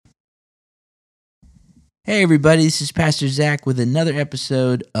Hey everybody, this is Pastor Zach with another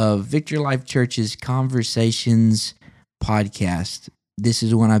episode of Victory Life Church's Conversations podcast. This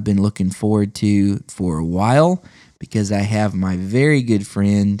is one I've been looking forward to for a while because I have my very good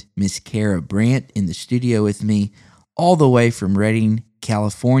friend, Miss Kara Brandt, in the studio with me all the way from Redding,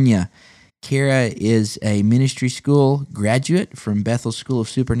 California. Kara is a ministry school graduate from Bethel School of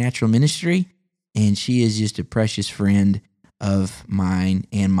Supernatural Ministry, and she is just a precious friend of mine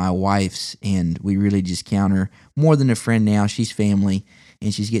and my wife's, and we really just count her more than a friend now. She's family,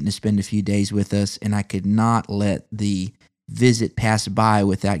 and she's getting to spend a few days with us, and I could not let the visit pass by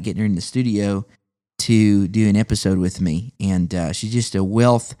without getting her in the studio to do an episode with me. And she's just a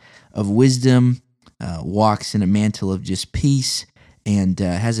wealth of wisdom, walks in a mantle of just peace, and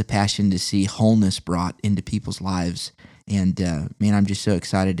has a passion to see wholeness brought into people's lives. And man, I'm just so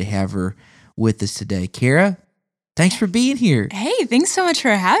excited to have her with us today. Kara, thanks for being here. Hey, thanks so much for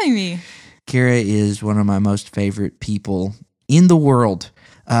having me. Kara is one of my most favorite people in the world.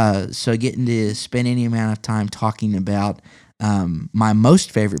 So getting to spend any amount of time talking about my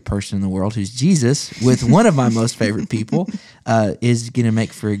most favorite person in the world, who's Jesus, with one of my most favorite people, is going to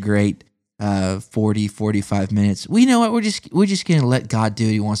make for a great 45 minutes. Well, you know what? We're just going to let God do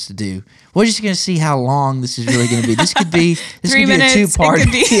what he wants to do. We're just going to see how long this is really going to be. This could be 3 minutes, a two-part. it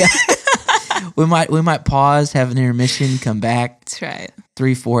could be. Yeah. We might pause, have an intermission, come back. That's right.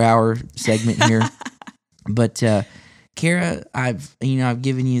 3-4 hour segment here. But Kara, I've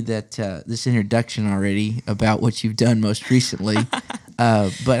given you that this introduction already about what you've done most recently.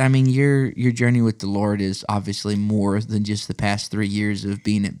 But I mean, your journey with the Lord is obviously more than just the past 3 years of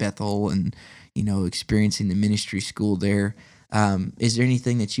being at Bethel and experiencing the ministry school there. Is there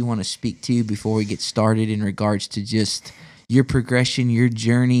anything that you want to speak to before we get started in regards to just your progression, your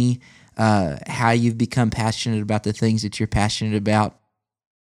journey? How you've become passionate about the things that you're passionate about?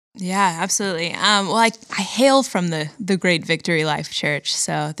 Yeah, absolutely. Well, I hail from the great Victory Life Church,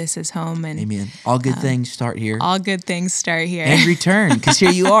 so this is home. And Amen. All good things start here. All good things start here. And return, because here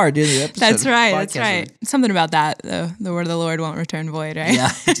you are doing the episode. That's right. That's right. Something about that. The word of the Lord won't return void, right?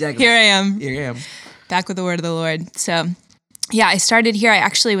 Yeah, exactly. Here I am. Here I am. Back with the word of the Lord. So, yeah, I started here. I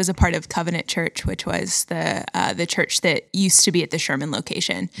actually was a part of Covenant Church, which was the church that used to be at the Sherman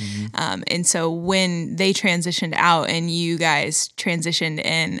location. Mm-hmm. And so when they transitioned out and you guys transitioned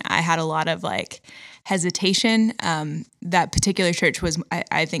in, I had a lot of hesitation. That particular church was,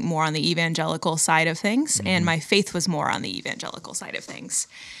 I think, more on the evangelical side of things, mm-hmm. and my faith was more on the evangelical side of things.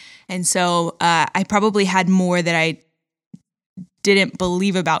 And so I probably had more that I didn't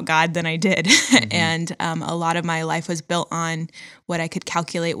believe about God than I did. Mm-hmm. And a lot of my life was built on what I could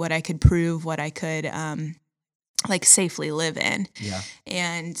calculate, what I could prove, what I could safely live in. Yeah.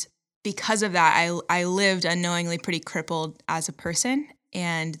 And because of that, I lived unknowingly pretty crippled as a person.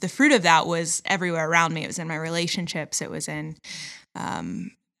 And the fruit of that was everywhere around me. It was in my relationships. It was in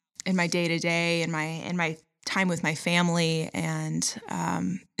my day-to-day, in my time with my family. And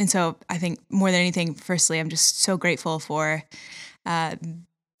so I think more than anything, firstly, I'm just so grateful for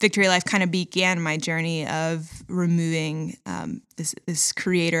Victory Life. Kind of began my journey of removing this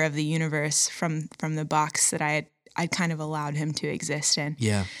creator of the universe from the box that I'd kind of allowed him to exist in.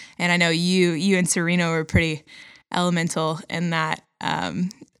 Yeah. And I know you and Serena were pretty elemental in that.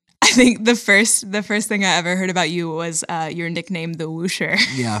 I think the first thing I ever heard about you was your nickname, the Whoosher.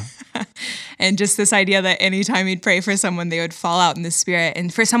 Yeah. And just this idea that anytime you'd pray for someone, they would fall out in the spirit.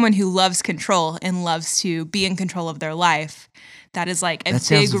 And for someone who loves control and loves to be in control of their life, that is like a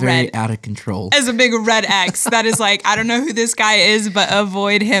big red, out of control. As a big red X. That is like, I don't know who this guy is, but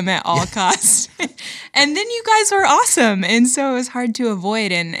avoid him at all costs. And then you guys were awesome. And so it was hard to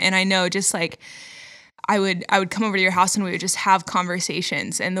avoid. And I know just I would come over to your house and we would just have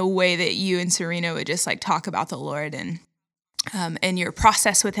conversations, and the way that you and Serena would just talk about the Lord and your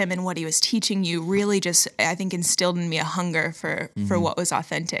process with him and what he was teaching you really just, I think, instilled in me a hunger for what was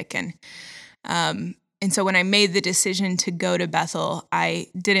authentic. And so when I made the decision to go to Bethel, I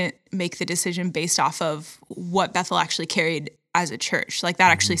didn't make the decision based off of what Bethel actually carried as a church. That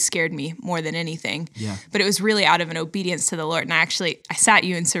actually scared me more than anything. Yeah. But it was really out of an obedience to the Lord. And I sat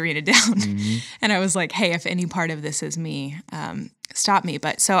you and Serena down, and I was like, hey, if any part of this is me, stop me.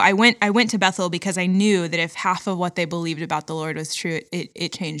 But so I went to Bethel because I knew that if half of what they believed about the Lord was true,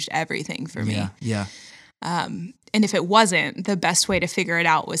 it changed everything for me. Yeah. And if it wasn't, the best way to figure it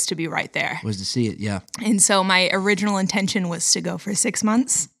out was to be right there. Was to see it, yeah. And so my original intention was to go for 6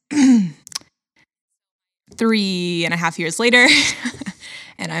 months. 3.5 years later,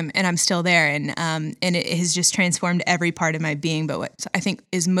 and I'm still there, and it has just transformed every part of my being. But what I think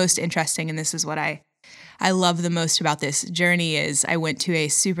is most interesting, and this is what I I love the most about this journey is I went to a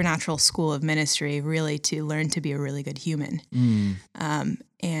supernatural school of ministry really to learn to be a really good human.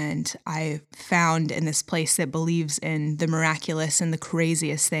 And I found in this place that believes in the miraculous and the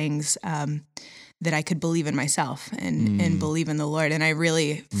craziest things that I could believe in myself and believe in the Lord. And I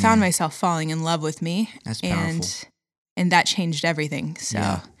really found myself falling in love with me. That's powerful. And that changed everything.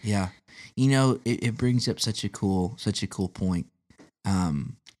 So yeah. You know, it brings up such a cool point.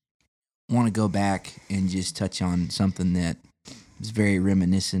 Want to go back and just touch on something that is very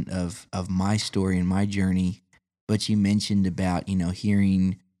reminiscent of my story and my journey. But you mentioned about,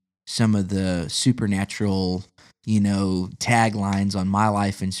 hearing some of the supernatural, taglines on my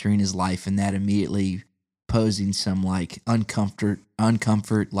life and Serena's life, and that immediately posing some like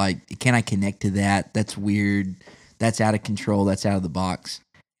uncomfort, like, can I connect to that? That's weird. That's out of control. That's out of the box.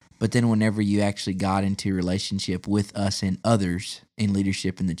 But then whenever you actually got into a relationship with us and others in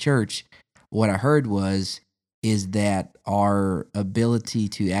leadership in the church, what I heard is that our ability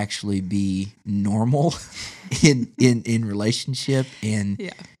to actually be normal in relationship,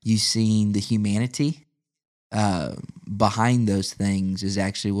 and you seeing the humanity behind those things is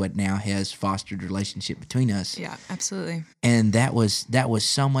actually what now has fostered relationship between us. Yeah, absolutely. And that was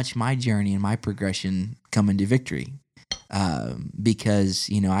so much my journey and my progression coming to Victory. Because,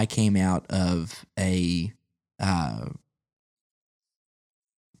 I came out of a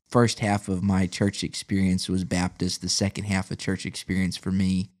first half of my church experience was Baptist. The second half of church experience for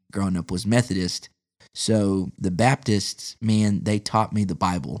me growing up was Methodist. So the Baptists, man, they taught me the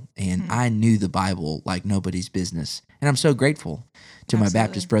Bible, and I knew the Bible like nobody's business. And I'm so grateful to my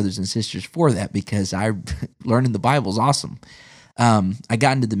Baptist brothers and sisters for that, because learning the Bible is awesome. I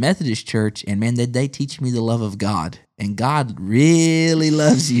got into the Methodist church, and man, they teach me the love of God. And God really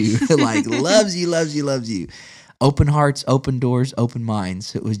loves you, like loves you. Open hearts, open doors, open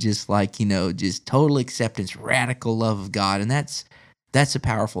minds. It was just like, just total acceptance, radical love of God. And that's a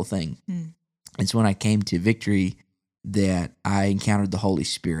powerful thing. It's when I came to Victory that I encountered the Holy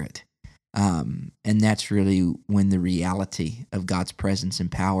Spirit. And that's really when the reality of God's presence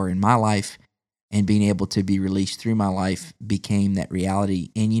and power in my life and being able to be released through my life became that reality.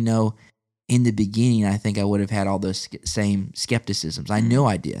 And, in the beginning, I think I would have had all those same skepticisms. I know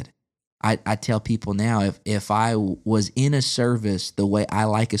I did. I tell people now, if I was in a service the way I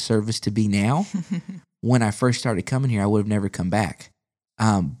like a service to be now, when I first started coming here, I would have never come back.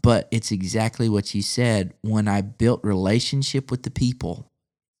 But it's exactly what you said. When I built relationship with the people,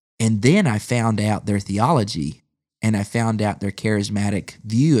 and then I found out their theology, and I found out their charismatic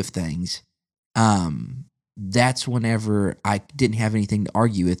view of things, that's whenever I didn't have anything to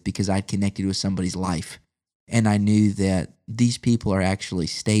argue with, because I'd connected with somebody's life. And I knew that these people are actually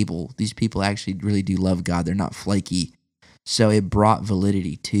stable. These people actually really do love God. They're not flaky. So it brought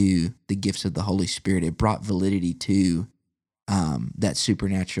validity to the gifts of the Holy Spirit. It brought validity to that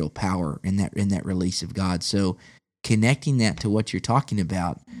supernatural power and that release of God. So connecting that to what you're talking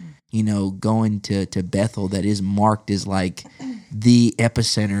about, going to Bethel, that is marked as like the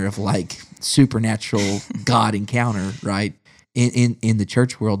epicenter of like supernatural God encounter, right? In the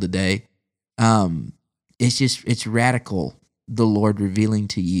church world today. It's radical, the Lord revealing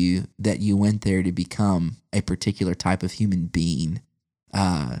to you that you went there to become a particular type of human being.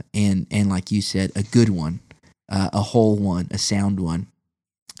 And like you said, a good one, a whole one, a sound one.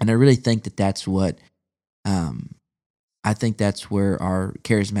 And I really think that's what, I think that's where our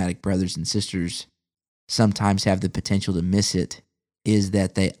charismatic brothers and sisters sometimes have the potential to miss it, is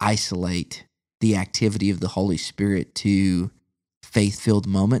that they isolate the activity of the Holy Spirit to faith-filled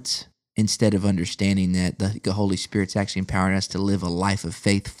moments, instead of understanding that the Holy Spirit's actually empowering us to live a life of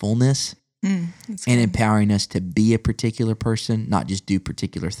faithfulness and empowering us to be a particular person, not just do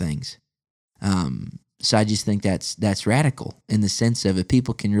particular things. So I just think that's radical in the sense of, if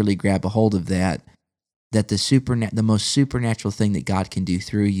people can really grab a hold of that the most supernatural thing that God can do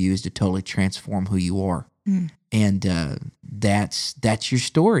through you is to totally transform who you are. And that's your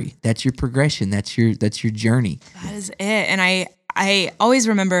story. That's your progression. That's your journey. That is it. And I always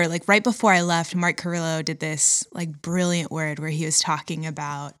remember, like, right before I left, Mark Carrillo did this like brilliant word where he was talking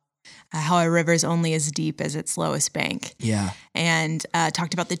about how a river is only as deep as its lowest bank. Yeah. And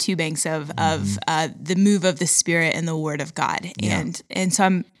talked about the two banks of the move of the Spirit and the Word of God. Yeah. And so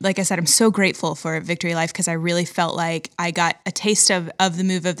I'm so grateful for Victory Life, because I really felt like I got a taste of the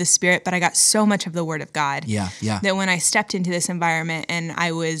move of the Spirit, but I got so much of the Word of God. Yeah. That when I stepped into this environment and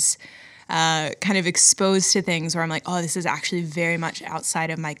I was kind of exposed to things where I'm like, oh, this is actually very much outside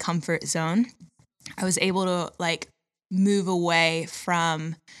of my comfort zone, I was able to like move away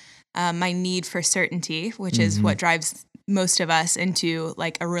from my need for certainty, which is what drives most of us into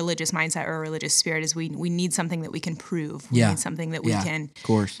like a religious mindset or a religious spirit is we need something that we can prove. We need something that we can of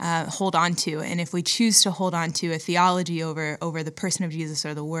course. Hold on to. And if we choose to hold on to a theology over the person of Jesus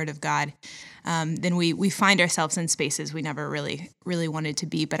or the Word of God, then we find ourselves in spaces we never really wanted to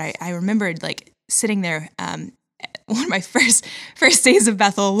be. But I remembered like sitting there one of my first days of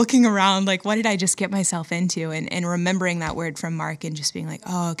Bethel, looking around, like, what did I just get myself into? And remembering that word from Mark and just being like,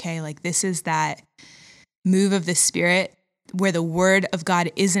 oh, okay, like this is that move of the Spirit where the Word of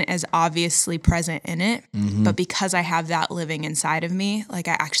God isn't as obviously present in it, but because I have that living inside of me, like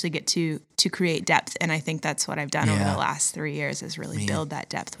I actually get to create depth. And I think that's what I've done over the last 3 years is really build that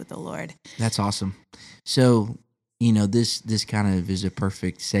depth with the Lord. That's awesome. So, this kind of is a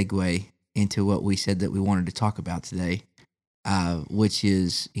perfect segue into what we said that we wanted to talk about today, which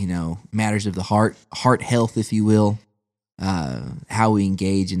is, matters of the heart health, if you will, how we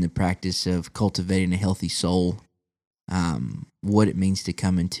engage in the practice of cultivating a healthy soul, what it means to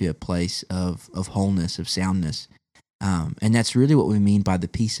come into a place of wholeness, of soundness. And that's really what we mean by the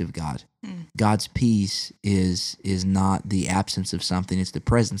peace of God. God's peace is not the absence of something, it's the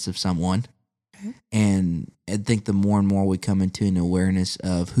presence of someone. And I think the more and more we come into an awareness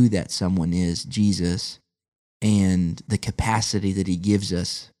of who that someone is, Jesus, and the capacity that he gives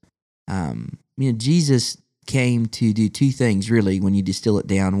us. Jesus came to do two things, really, when you distill it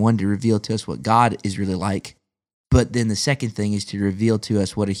down. One, to reveal to us what God is really like. But then the second thing is to reveal to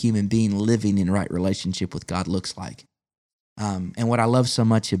us what a human being living in right relationship with God looks like. And what I love so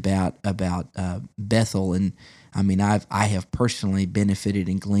much about Bethel, and I have personally benefited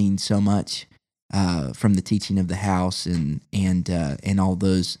and gleaned so much from the teaching of the house and all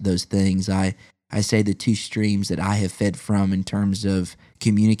those things. I say the two streams that I have fed from in terms of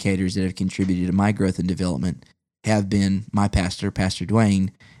communicators that have contributed to my growth and development have been my pastor, Pastor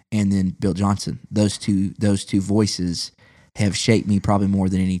Dwayne, and then Bill Johnson. Those two voices have shaped me probably more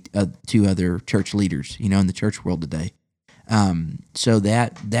than any two other church leaders, in the church world today. So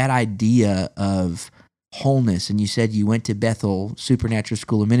that idea of wholeness, and you said you went to Bethel Supernatural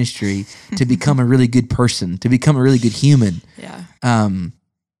School of Ministry to become a really good person, to become a really good human. Yeah.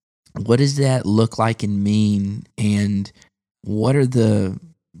 What does that look like and mean? And what are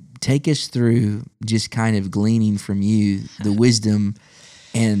take us through just kind of gleaning from you the wisdom,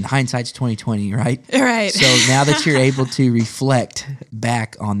 and hindsight's 2020, right? Right. So now that you're able to reflect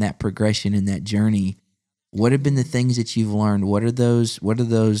back on that progression and that journey, what have been the things that you've learned? What are those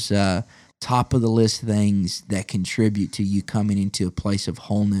top of the list things that contribute to you coming into a place of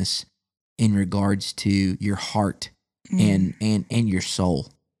wholeness in regards to your heart and your soul?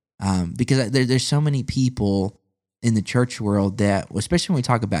 Because there's so many people in the church world that, especially when we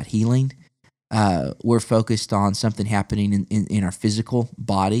talk about healing, we're focused on something happening in our physical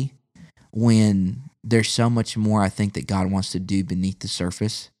body, when there's so much more I think that God wants to do beneath the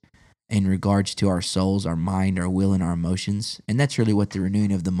surface in regards to our souls, our mind, our will, and our emotions. And that's really what the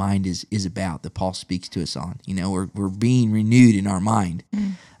renewing of the mind is about, that Paul speaks to us on. We're being renewed in our mind.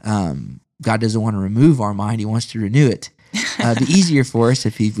 God doesn't want to remove our mind. He wants to renew it. It'd be easier for us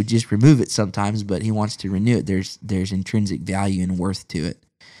if he would just remove it sometimes, but he wants to renew it. There's intrinsic value and worth to it.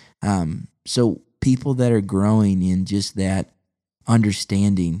 So people that are growing in just that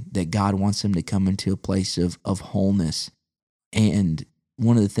understanding that God wants them to come into a place of wholeness. And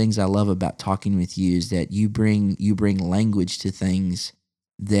one of the things I love about talking with you is that you bring language to things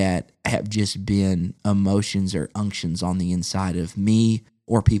that have just been emotions or unctions on the inside of me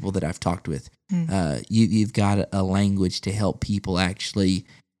or people that I've talked with. You've got a language to help people actually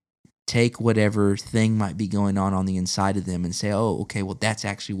take whatever thing might be going on the inside of them and say, oh, okay, well, that's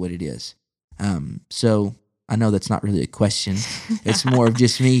actually what it is. So I know that's not really a question. It's more of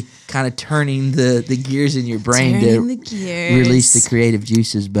just me kind of turning the gears in your brain to release the creative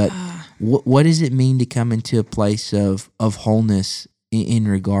juices. But what does it mean to come into a place of wholeness in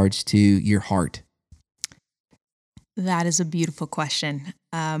regards to your heart? That is a beautiful question.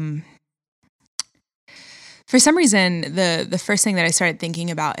 For some reason, the first thing that I started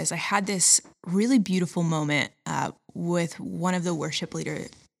thinking about is I had this really beautiful moment with one of the worship leaders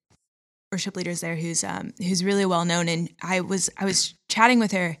there who's really well known, and I was chatting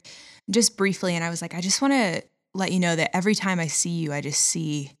with her just briefly, and I was like, I just want to let you know that every time I see you, I just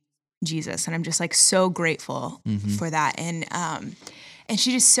see Jesus, and I'm just like so grateful for that. And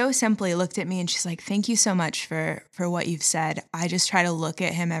she just so simply looked at me and she's like, thank you so much for what you've said. I just try to look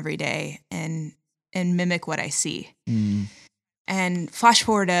at him every day and mimic what I see. And flash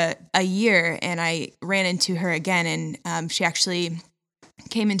forward a year, and I ran into her again, and she actually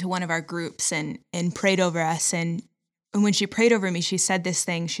came into one of our groups and prayed over us. And when she prayed over me, she said this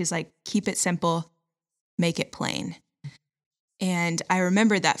thing. She's like, keep it simple, make it plain. And I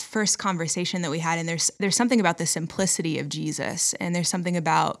remember that first conversation that we had, and there's something about the simplicity of Jesus, and there's something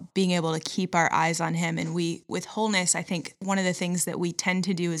about being able to keep our eyes on him. And with wholeness, I think one of the things that we tend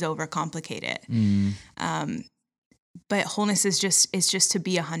to do is overcomplicate it. But wholeness is just to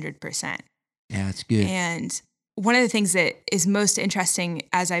be 100%. Yeah, it's good. And one of the things that is most interesting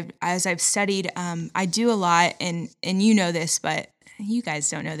as I've studied, I do a lot, and you know this, but you guys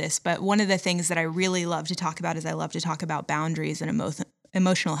don't know this, but one of the things that I really love to talk about is I love to talk about boundaries and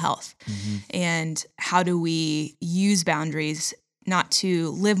emotional health. And how do we use boundaries not to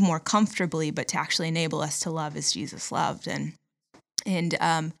live more comfortably, but to actually enable us to love as Jesus loved. And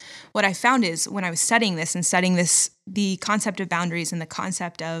what I found is when I was studying this, the concept of boundaries and the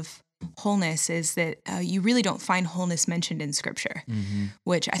concept of wholeness is that you really don't find wholeness mentioned in Scripture,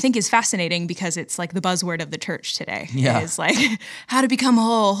 which I think is fascinating because it's like the buzzword of the church today. Yeah. It's like how to become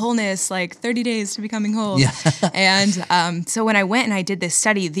whole, wholeness, like 30 days to becoming whole. Yeah. And so when I went and I did this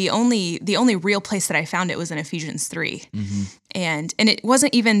study, the only real place that I found it was in Ephesians 3. And it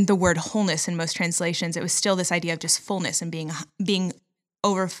wasn't even the word wholeness in most translations. It was still this idea of just fullness and being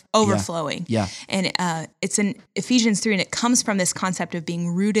overflowing. Yeah. And it's in Ephesians 3, and it comes from this concept of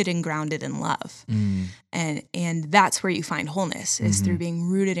being rooted and grounded in love. And that's where you find wholeness, is through being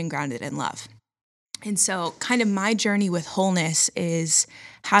rooted and grounded in love. And so kind of my journey with wholeness is,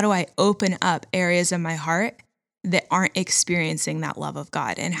 how do I open up areas of my heart that aren't experiencing that love of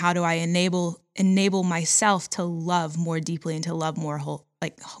God? And how do I enable myself to love more deeply and to love more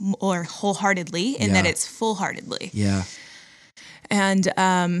wholeheartedly, and that it's full-heartedly. Yeah. And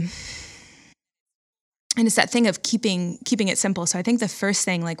it's that thing of keeping it simple. So I think the first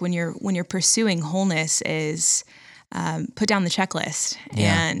thing, like when you're pursuing wholeness, is put down the checklist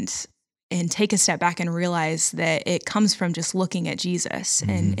and take a step back and realize that it comes from just looking at Jesus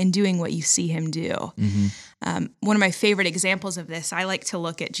and doing what you see him do. One of my favorite examples of this, I like to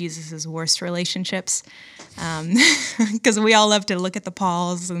look at Jesus's worst relationships, because we all love to look at the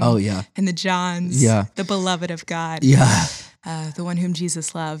Pauls and the Johns, the beloved of God. The one whom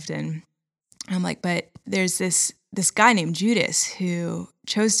Jesus loved. And I'm like, but there's this guy named Judas who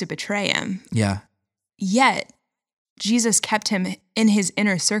chose to betray him. Yeah. Yet Jesus kept him in his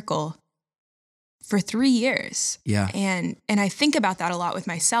inner circle for 3 years. Yeah. And I think about that a lot with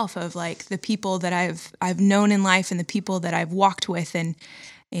myself, of like the people that I've known in life and the people that I've walked with, and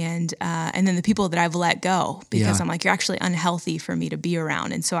then the people that I've let go, because I'm like, you're actually unhealthy for me to be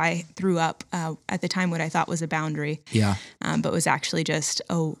around. And so I threw up at the time what I thought was a boundary, but was actually just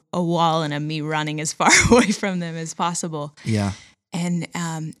a wall and me running as far away from them as possible. Yeah. And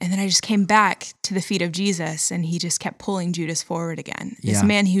then I just came back to the feet of Jesus, and he just kept pulling Judas forward again. This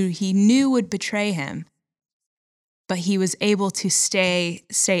man who he knew would betray him, but he was able to stay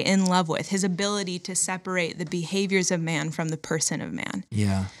in love with. His ability to separate the behaviors of man from the person of man.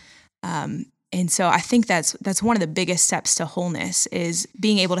 Yeah. And so I think that's one of the biggest steps to wholeness, is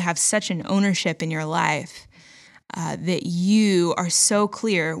being able to have such an ownership in your life that you are so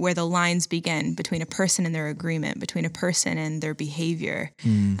clear where the lines begin between a person and their agreement, between a person and their behavior,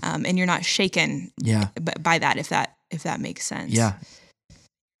 and you're not shaken by that, if that makes sense. Yeah.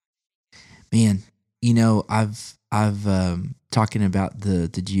 Man, I've talking about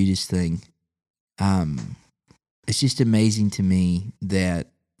the Judas thing. It's just amazing to me that,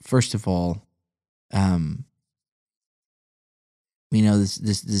 first of all,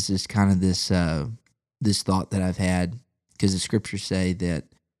 this is kind of this thought that I've had, because the scriptures say that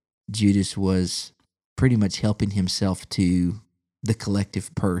Judas was pretty much helping himself to the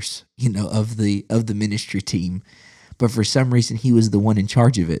collective purse, of the ministry team, but for some reason he was the one in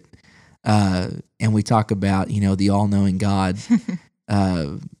charge of it. And we talk about, the all-knowing God,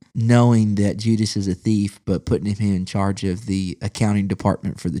 knowing that Judas is a thief, but putting him in charge of the accounting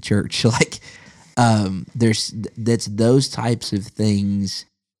department for the church. That's those types of things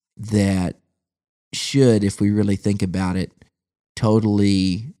that should, if we really think about it,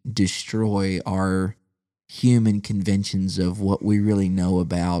 totally destroy our human conventions of what we really know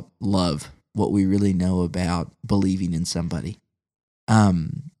about love, what we really know about believing in somebody.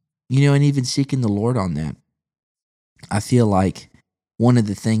 And even seeking the Lord on that. I feel like one of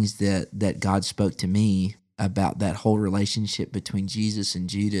the things that God spoke to me about that whole relationship between Jesus and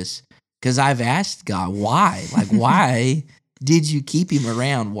Judas, because I've asked God, why? Why did you keep him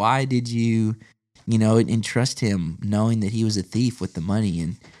around? Why did you, entrust him knowing that he was a thief with the money?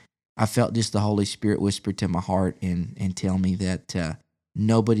 And I felt just the Holy Spirit whisper to my heart and tell me that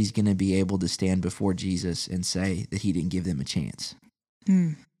nobody's going to be able to stand before Jesus and say that he didn't give them a chance.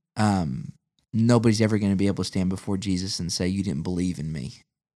 Nobody's ever going to be able to stand before Jesus and say, you didn't believe in me.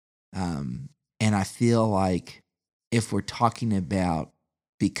 And I feel like if we're talking about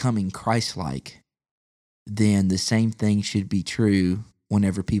becoming Christ-like, then the same thing should be true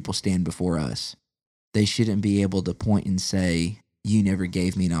whenever people stand before us. They shouldn't be able to point and say, you never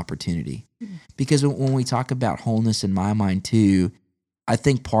gave me an opportunity. Because when we talk about wholeness in my mind too, I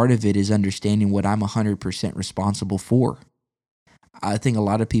think part of it is understanding what I'm 100% responsible for. I think a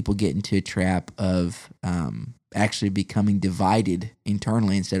lot of people get into a trap of actually becoming divided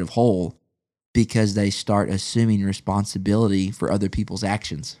internally instead of whole because they start assuming responsibility for other people's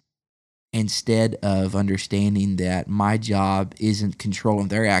actions instead of understanding that my job isn't controlling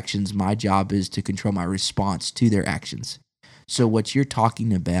their actions. My job is to control my response to their actions. So what you're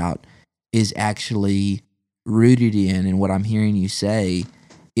talking about is actually rooted in, and what I'm hearing you say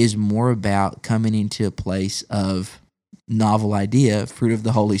is more about coming into a place of novel idea, fruit of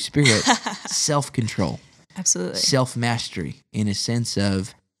the Holy Spirit, self-control. Absolutely. Self-mastery, in a sense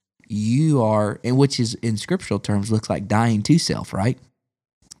of you are, and which is in scriptural terms looks like dying to self, right?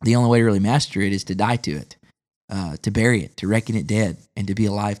 The only way to really master it is to die to it, to bury it, to reckon it dead, and to be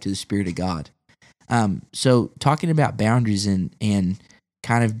alive to the Spirit of God. So talking about boundaries and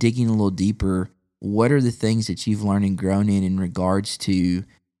kind of digging a little deeper, what are the things that you've learned and grown in regards to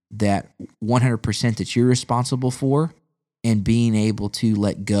that 100% that you're responsible for and being able to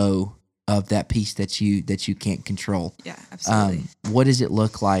let go of that piece that you can't control? Yeah, absolutely. What does it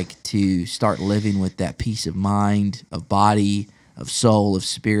look like to start living with that peace of mind, of body, of soul, of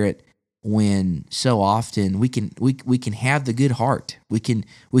spirit, when so often we can have the good heart, we can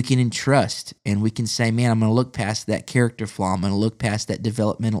entrust, and we can say, man, I'm going to look past that character flaw, I'm going to look past that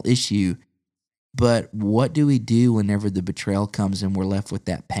developmental issue. But what do we do whenever the betrayal comes and we're left with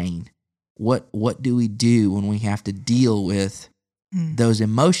that pain? What do we do when we have to deal with those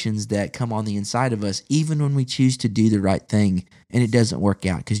emotions that come on the inside of us, even when we choose to do the right thing and it doesn't work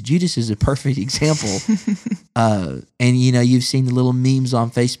out? Because Judas is a perfect example. And you've seen the little memes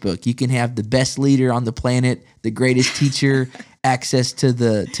on Facebook. You can have the best leader on the planet, the greatest teacher, access to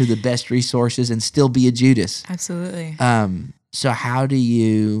the best resources, and still be a Judas. Absolutely. So how do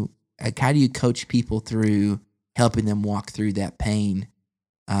you coach people through helping them walk through that pain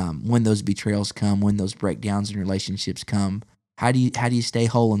when those betrayals come, when those breakdowns in relationships come? How do you stay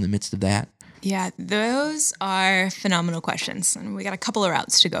whole in the midst of that? Yeah, those are phenomenal questions, and we got a couple of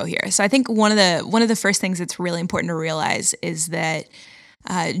routes to go here. So I think one of the first things that's really important to realize is that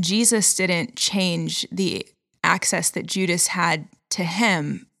Jesus didn't change the access that Judas had to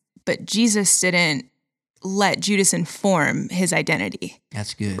him, but Jesus didn't let Judas inform his identity.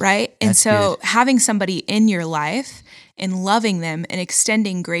 That's good. Right? And so having somebody in your life and loving them and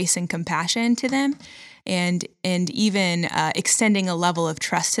extending grace and compassion to them and even extending a level of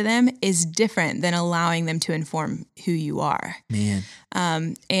trust to them is different than allowing them to inform who you are. Man.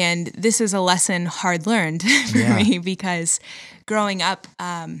 And this is a lesson hard learned for me, because growing up,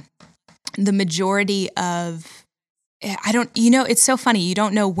 the majority of, it's so funny, you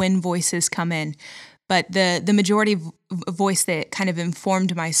don't know when voices come in, but the majority voice that kind of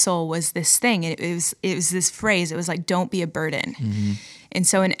informed my soul was this thing. And it was this phrase. It was like, don't be a burden. Mm-hmm. And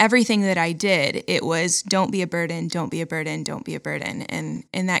so in everything that I did, it was, don't be a burden, don't be a burden, don't be a burden.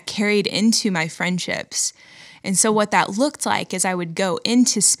 And that carried into my friendships. And so what that looked like is I would go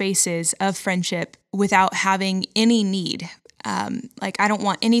into spaces of friendship without having any need. Like, I don't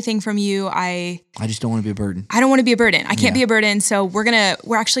want anything from you. I just don't want to be a burden. I don't want to be a burden. I can't be a burden. So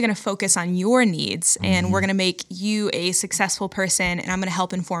we're actually going to focus on your needs, and we're going to make you a successful person, and I'm going to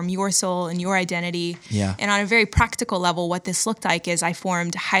help inform your soul and your identity. Yeah. And on a very practical level, what this looked like is I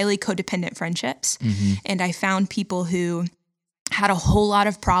formed highly codependent friendships, and I found people who had a whole lot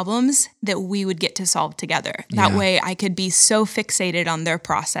of problems that we would get to solve together. That way I could be so fixated on their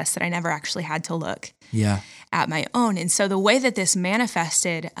process that I never actually had to look at my own. And so the way that this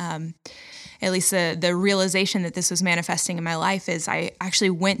manifested, at least the realization that this was manifesting in my life, is I actually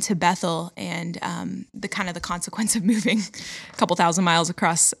went to Bethel, and the consequence of moving a couple thousand miles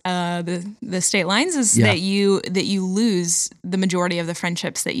across the state lines is that you lose the majority of the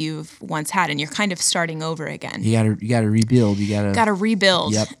friendships that you've once had, and you're kind of starting over again. You gotta rebuild. Gotta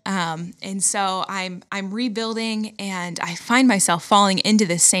rebuild. Yep. And so I'm rebuilding, and I find myself falling into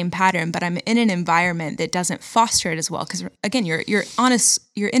this same pattern, but I'm in an environment that doesn't foster it as well. Because again, you're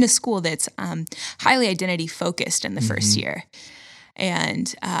in a school that's highly identity focused in the first year, and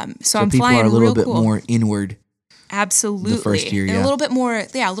so I'm people flying are a little real bit cool. more inward. Absolutely, the first year, and a little bit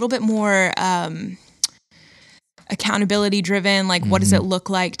more accountability driven. Like, what does it look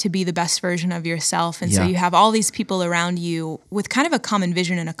like to be the best version of yourself? And so you have all these people around you with kind of a common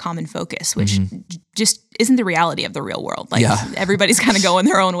vision and a common focus, which just isn't the reality of the real world. Like everybody's kind of going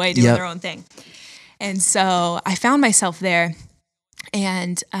their own way, doing their own thing. And so I found myself there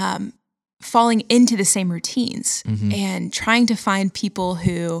and falling into the same routines and trying to find people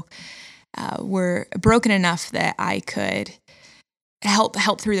who were broken enough that I could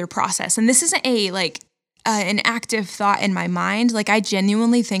help through their process. And this isn't an active thought in my mind. Like, I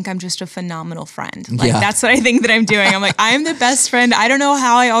genuinely think I'm just a phenomenal friend. Like, that's what I think that I'm doing. I'm like, I'm the best friend. I don't know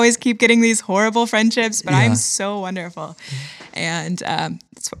how I always keep getting these horrible friendships, but I'm so wonderful. And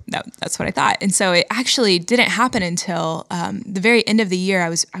that's what I thought. And so it actually didn't happen until the very end of the year. I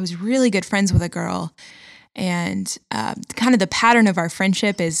was really good friends with a girl. And kind of the pattern of our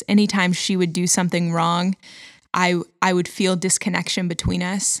friendship is anytime she would do something wrong, I would feel disconnection between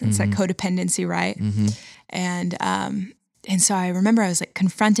us. It's like codependency, right? And so I remember I was like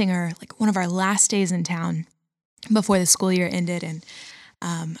confronting her like one of our last days in town before the school year ended. And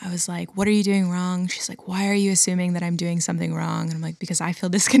I was like, what are you doing wrong? She's like, why are you assuming that I'm doing something wrong? And I'm like, because I feel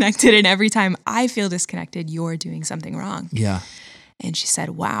disconnected. And every time I feel disconnected, you're doing something wrong. Yeah. And she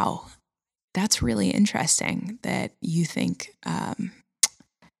said, wow, that's really interesting that you think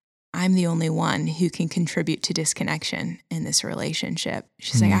I'm the only one who can contribute to disconnection in this relationship.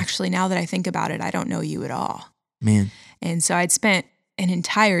 She's like, actually, now that I think about it, I don't know you at all. Man. And so I'd spent an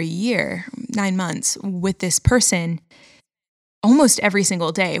entire year, 9 months, with this person. Almost every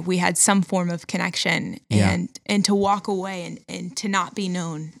single day, we had some form of connection, and to walk away and to not be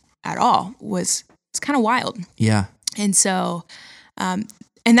known at all it's kind of wild. Yeah. And so, and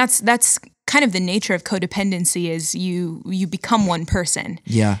that's kind of the nature of codependency is you become one person.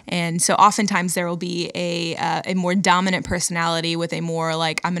 Yeah. And so oftentimes there will be a more dominant personality with a more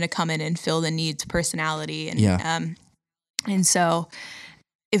like, I'm going to come in and fill the needs personality. And so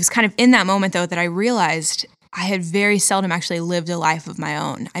it was kind of in that moment though that I realized I had very seldom actually lived a life of my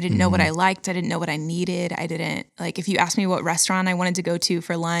own. I didn't know what I liked. I didn't know what I needed. I didn't, like, if you asked me what restaurant I wanted to go to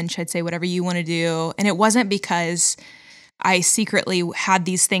for lunch, I'd say whatever you want to do. And it wasn't because I secretly had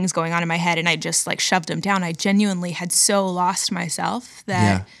these things going on in my head and I just like shoved them down. I genuinely had so lost myself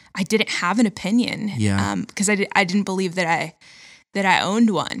that I didn't have an opinion. Because I didn't believe that I owned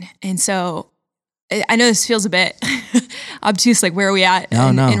one. And so I know this feels a bit obtuse, like where are we at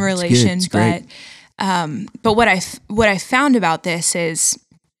in relation? It's great. But what I found about this is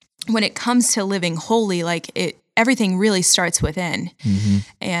when it comes to living holy, like everything really starts within.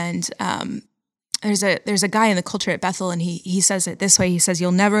 And there's a guy in the culture at Bethel, and he says it this way. He says,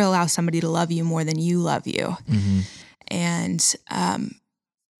 "You'll never allow somebody to love you more than you love you." And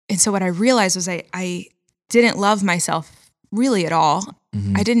so what I realized was I didn't love myself really at all.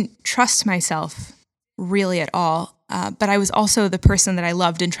 I didn't trust myself really at all. But I was also the person that I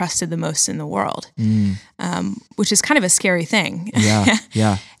loved and trusted the most in the world, which is kind of a scary thing.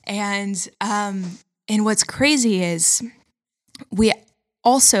 Yeah. And what's crazy is we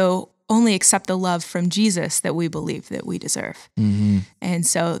also only accept the love from Jesus that we believe that we deserve. And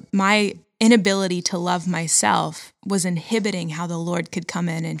so my inability to love myself was inhibiting how the Lord could come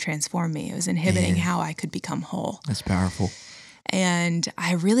in and transform me. It was inhibiting how I could become whole. That's powerful. And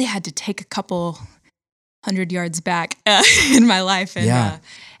I really had to take a couple 100 yards back in my life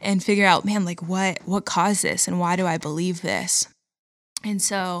and figure out, man, like what caused this and why do I believe this? And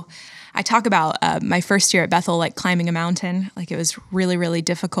so I talk about my first year at Bethel, like climbing a mountain. Like it was really, really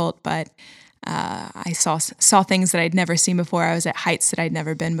difficult, but I saw things that I'd never seen before. I was at heights that I'd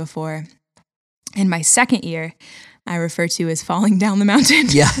never been before. And my second year, I refer to as falling down the mountain.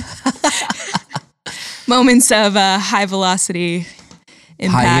 Yeah. Moments of high velocity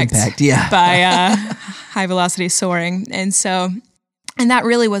impact, by high velocity soaring. And that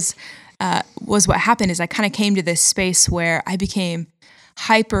really was what happened is I kind of came to this space where I became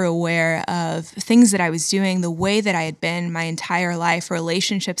hyper aware of things that I was doing, the way that I had been my entire life,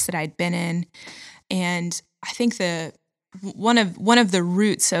 relationships that I'd been in. And I think one of the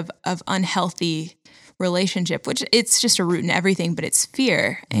roots of unhealthy relationship, which it's just a root in everything, but it's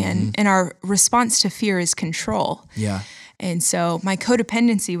fear. And our response to fear is control. Yeah. And so my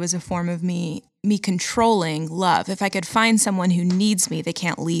codependency was a form of me controlling love. If I could find someone who needs me, they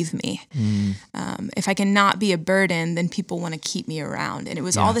can't leave me. If I cannot be a burden, then people want to keep me around. And it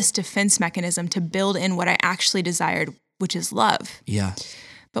was all this defense mechanism to build in what I actually desired, which is love. Yeah.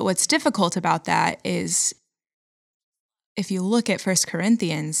 But what's difficult about that is if you look at 1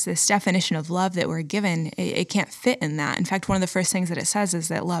 Corinthians, this definition of love that we're given, it can't fit in that. In fact, one of the first things that it says is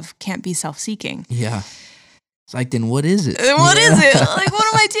that love can't be self-seeking. Yeah. It's like, then what is it? What is it? Like, what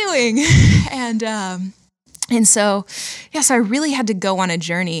am I doing? And so I really had to go on a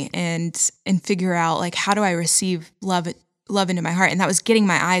journey and figure out, like, how do I receive love into my heart? And that was getting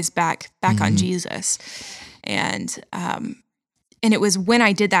my eyes back on Jesus. And it was when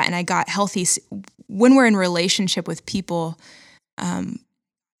I did that and I got healthy. When we're in relationship with people,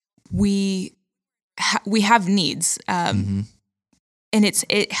 we have needs. And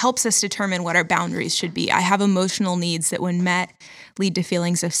it helps us determine what our boundaries should be. I have emotional needs that when met lead to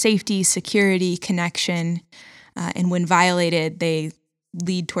feelings of safety, security, connection. And when violated, they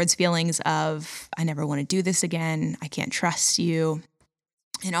lead towards feelings of, I never want to do this again. I can't trust you.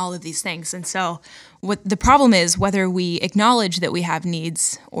 And all of these things. And so what the problem is, whether we acknowledge that we have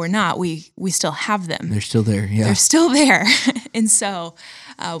needs or not, we still have them. They're still there. Yeah. They're still there. And so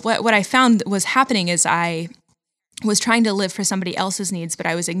what I found was happening is I was trying to live for somebody else's needs, but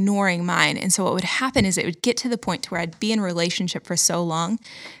I was ignoring mine. And so what would happen is it would get to the point to where I'd be in a relationship for so long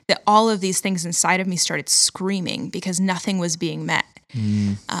that all of these things inside of me started screaming because nothing was being met.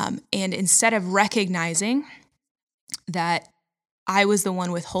 And instead of recognizing that I was the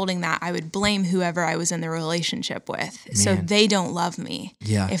one withholding that, I would blame whoever I was in the relationship with. Man. So they don't love me.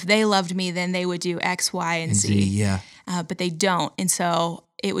 Yeah. If they loved me, then they would do X, Y, and Z. Yeah. But they don't. And so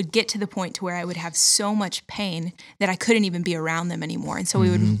it would get to the point to where I would have so much pain that I couldn't even be around them anymore. And so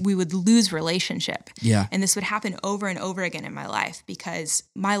we would lose relationship. Yeah. And this would happen over and over again in my life because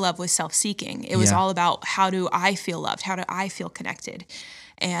my love was self-seeking. It was all about, how do I feel loved? How do I feel connected?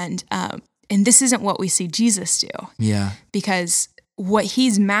 And this isn't what we see Jesus do. Yeah. Because what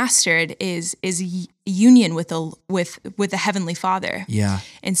he's mastered is union with the Heavenly Father. Yeah.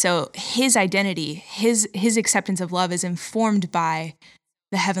 And so his identity, his acceptance of love is informed by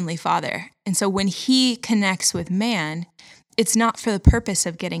the Heavenly Father. And so when he connects with man, it's not for the purpose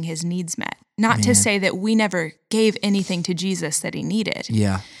of getting his needs met. Not to say that we never gave anything to Jesus that he needed.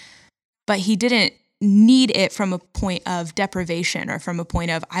 Yeah. But he didn't need it from a point of deprivation or from a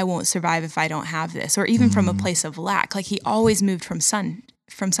point of, I won't survive if I don't have this, or even from a place of lack. Like he always moved from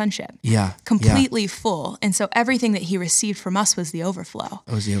sonship. Yeah. Completely full. And so everything that he received from us was the overflow.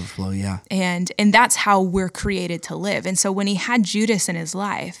 It was the overflow, yeah. And that's how we're created to live. And so when he had Judas in his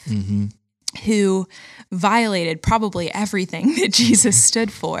life, who violated probably everything that Jesus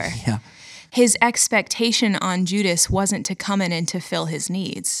stood for, his expectation on Judas wasn't to come in and to fill his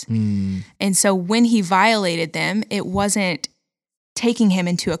needs. And so when he violated them, it wasn't taking him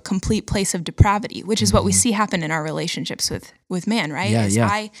into a complete place of depravity, which is what we see happen in our relationships with man,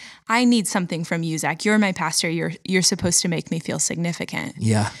 right? I need something from you, Zach. You're my pastor. You're supposed to make me feel significant.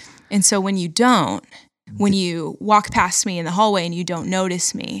 Yeah. And so when you don't, when you walk past me in the hallway and you don't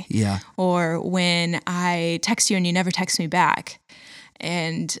notice me, or when I text you and you never text me back,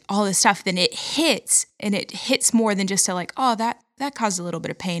 and all this stuff, then it hits, and it hits more than just that caused a little bit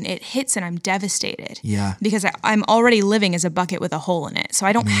of pain. It hits and I'm devastated. Yeah. Because I'm already living as a bucket with a hole in it. So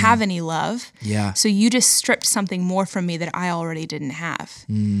I don't have any love. Yeah. So you just stripped something more from me that I already didn't have.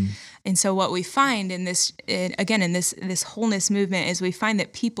 And so what we find in this wholeness movement is we find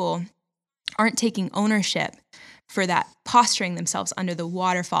that people aren't taking ownership for that, posturing themselves under the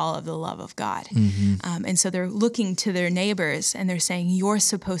waterfall of the love of God. And so they're looking to their neighbors and they're saying, you're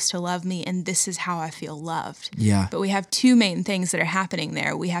supposed to love me and this is how I feel loved. Yeah. But we have two main things that are happening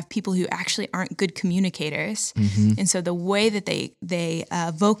there. We have people who actually aren't good communicators. And so the way that they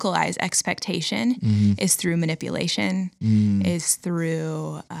vocalize expectation is through manipulation, is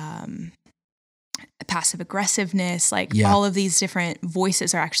through passive aggressiveness, all of these different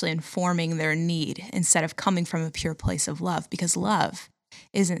voices are actually informing their need instead of coming from a pure place of love, because love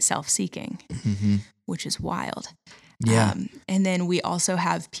isn't self-seeking, which is wild. Yeah. And then we also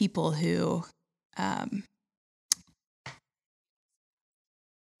have people who, that's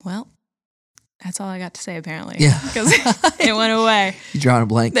all I got to say apparently. Yeah. Because it went away. You're drawing a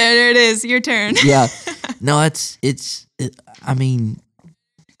blank. There it is. Your turn. Yeah. No, I mean,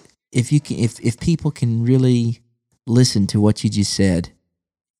 if people can really listen to what you just said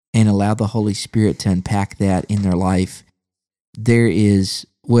and allow the Holy Spirit to unpack that in their life, there is,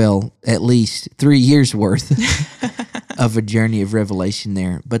 at least 3 years worth of a journey of revelation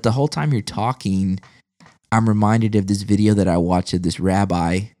there. But the whole time you're talking, I'm reminded of this video that I watched of this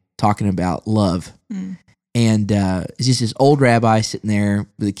rabbi talking about love. And it's just this old rabbi sitting there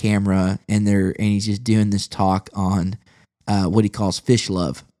with a camera, and he's just doing this talk on what he calls fish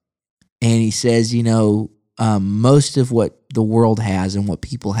love. And he says, most of what the world has and what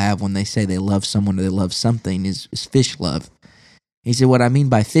people have when they say they love someone or they love something is fish love. He said, what I mean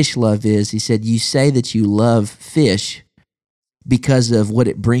by fish love is, he said, you say that you love fish because of what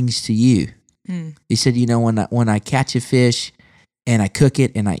it brings to you. He said, when I catch a fish and I cook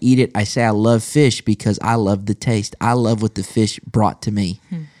it and I eat it, I say I love fish because I love the taste. I love what the fish brought to me.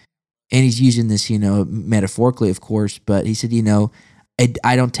 And he's using this, metaphorically, of course, but he said,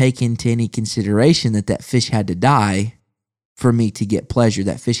 I don't take into any consideration that fish had to die for me to get pleasure.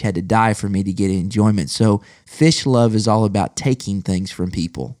 That fish had to die for me to get enjoyment. So fish love is all about taking things from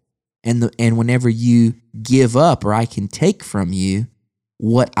people. And whenever you give up, or I can take from you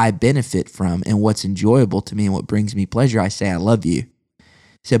what I benefit from and what's enjoyable to me and what brings me pleasure, I say I love you.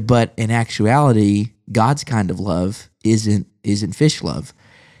 So, but in actuality, God's kind of love isn't fish love.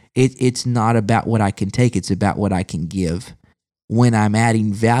 It's not about what I can take, it's about what I can give. When I'm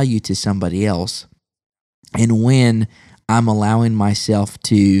adding value to somebody else, and when I'm allowing myself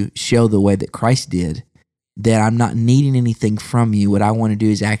to show the way that Christ did, that I'm not needing anything from you, what I want to do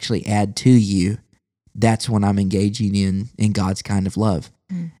is actually add to you, that's when I'm engaging in God's kind of love.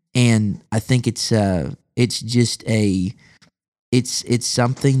 And I think it's something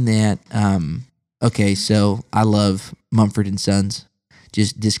that, okay, so I love Mumford & Sons,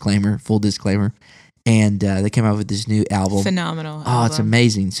 just full disclaimer. And they came out with this new album. Phenomenal. Oh, it's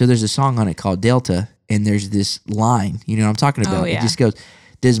amazing. So there's a song on it called Delta, and there's this line, you know what I'm talking about? Yeah. It just goes,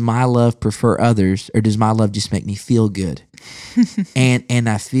 does my love prefer others, or does my love just make me feel good? and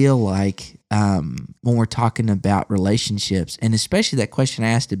I feel like when we're talking about relationships, and especially that question I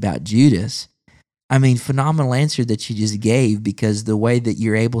asked about Judas, I mean, phenomenal answer that you just gave, because the way that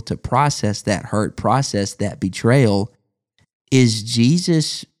you're able to process that hurt, process that betrayal, is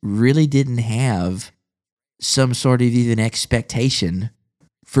Jesus really didn't have some sort of even expectation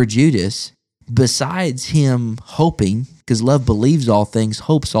for Judas, besides him hoping, because love believes all things,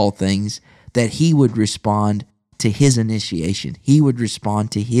 hopes all things, that he would respond to his initiation. He would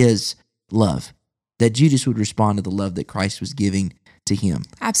respond to his love, that Judas would respond to the love that Christ was giving to him.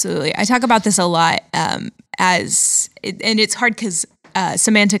 Absolutely. I talk about this a lot and it's hard because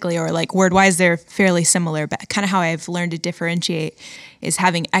semantically or like word-wise, they're fairly similar, but kind of how I've learned to differentiate is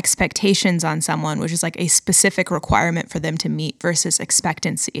having expectations on someone, which is like a specific requirement for them to meet, versus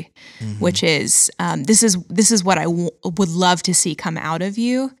expectancy, which is this is what I would love to see come out of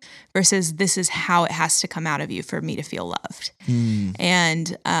you, versus this is how it has to come out of you for me to feel loved.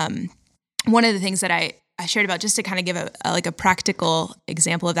 And one of the things that I shared about, just to kind of give a practical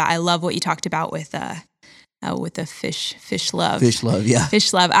example of that, I love what you talked about with the fish love. Fish love, yeah.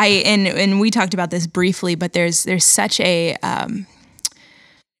 Fish love. And we talked about this briefly, but there's such a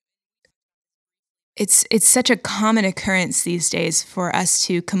it's such a common occurrence these days for us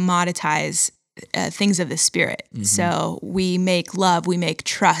to commoditize things of the Spirit. So we make love, we make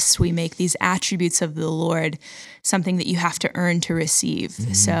trust, we make these attributes of the Lord something that you have to earn to receive.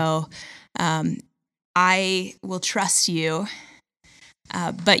 So I will trust you,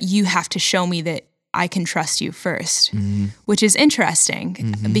 but you have to show me that I can trust you first, which is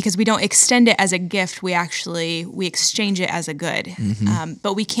interesting because we don't extend it as a gift. We exchange it as a good,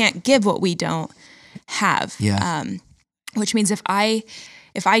 but we can't give what we don't have. Which means if I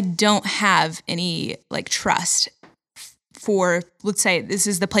don't have any like trust for, let's say this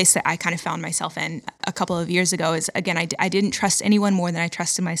is the place that I kind of found myself in a couple of years ago, is again, I didn't trust anyone more than I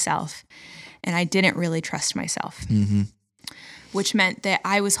trusted myself. And I didn't really trust myself, which meant that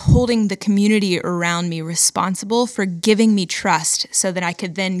I was holding the community around me responsible for giving me trust so that I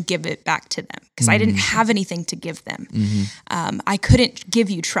could then give it back to them, because I didn't have anything to give them. I couldn't give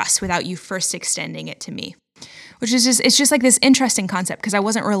you trust without you first extending it to me, which is it's just like this interesting concept, because I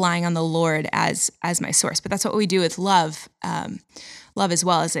wasn't relying on the Lord as my source. But that's what we do with love. Love as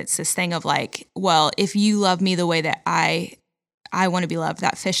well, as it's this thing of like, well, if you love me the way that I want to be loved,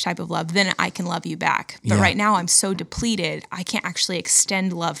 that fish type of love, then I can love you back. But right now I'm so depleted, I can't actually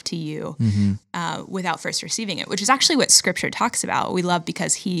extend love to you without first receiving it, which is actually what Scripture talks about. We love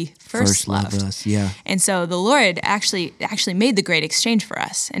because He first loved us. Yeah. And so the Lord actually made the great exchange for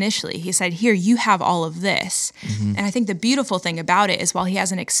us initially. He said, here, you have all of this. And I think the beautiful thing about it is, while He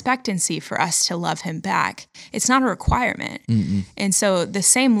has an expectancy for us to love Him back, it's not a requirement. And so the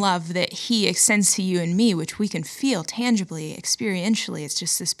same love that He extends to you and me, which we can feel tangibly, experientially, it's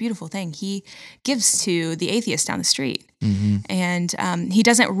just this beautiful thing He gives to the atheist down the street. And He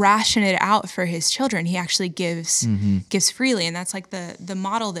doesn't ration it out for His children. He actually gives freely. And that's like the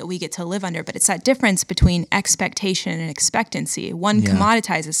model that we get to live under. But it's that difference between expectation and expectancy. One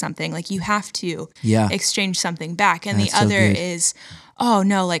commoditizes something, like you have to exchange something back. And That's the other so good. is, oh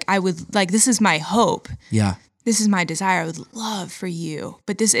no, like I would, like this is my hope. Yeah. This is my desire. I would love for you,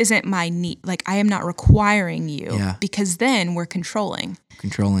 but this isn't my need. Like I am not requiring you, because then we're controlling,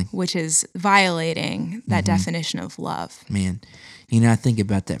 which is violating that definition of love. Man, you know, I think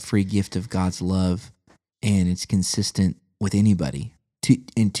about that free gift of God's love, and it's consistent with anybody, to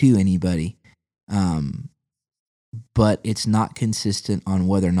anybody, but it's not consistent on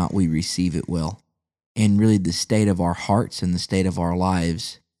whether or not we receive it well. And really the state of our hearts and the state of our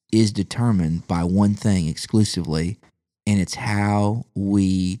lives is determined by one thing exclusively, and it's how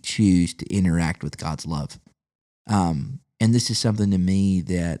we choose to interact with God's love. And this is something to me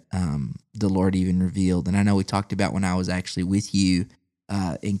that the Lord even revealed. And I know we talked about when I was actually with you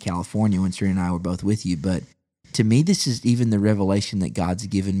in California, when Serena and I were both with you. But to me, this is even the revelation that God's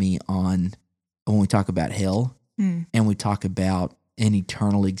given me on when we talk about hell and we talk about an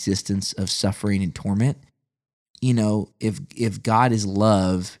eternal existence of suffering and torment. You know, if God is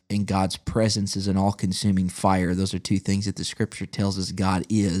love and God's presence is an all-consuming fire, those are two things that the Scripture tells us God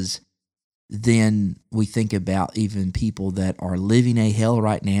is, then we think about even people that are living a hell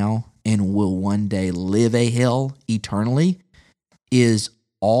right now and will one day live a hell eternally, is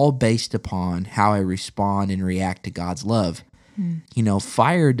all based upon how I respond and react to God's love. You know,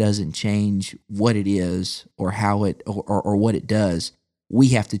 fire doesn't change what it is or how it or what it does. We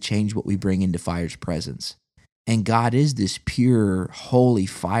have to change what we bring into fire's presence. And God is this pure, holy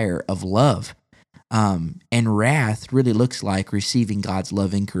fire of love. And wrath really looks like receiving God's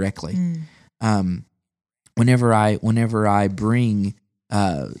love incorrectly. Whenever I bring,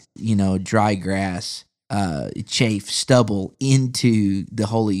 dry grass, chaff, stubble into the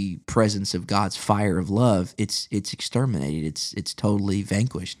holy presence of God's fire of love, it's exterminated. It's totally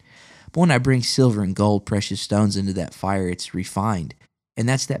vanquished. But when I bring silver and gold, precious stones into that fire, it's refined. And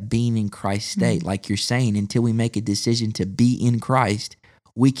that's that being in Christ's state. Like you're saying, until we make a decision to be in Christ,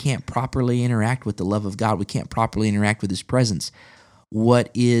 we can't properly interact with the love of God. We can't properly interact with His presence. What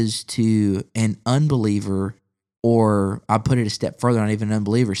is to an unbeliever, or I put it a step further, not even an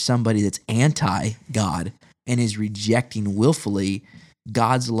unbeliever, somebody that's anti-God and is rejecting willfully,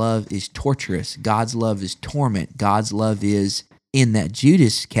 God's love is torturous. God's love is torment. God's love is in that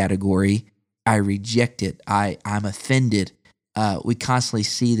Judas category. I reject it. I'm offended. We constantly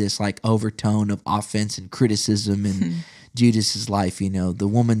see this like overtone of offense and criticism in Judas's life. You know, the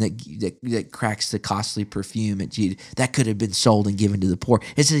woman that cracks the costly perfume at Judas, that could have been sold and given to the poor.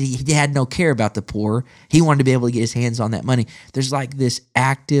 It's he had no care about the poor. He wanted to be able to get his hands on that money. There's like this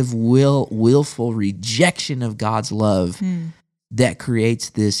active, willful rejection of God's love that creates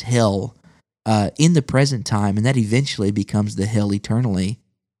this hell in the present time, and that eventually becomes the hell eternally.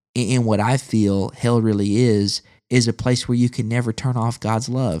 And what I feel hell really is a place where you can never turn off God's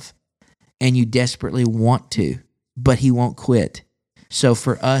love, and you desperately want to, but He won't quit. So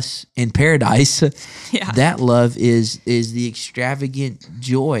for us in paradise, that love is the extravagant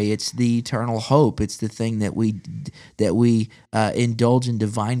joy. It's the eternal hope. It's the thing that we indulge in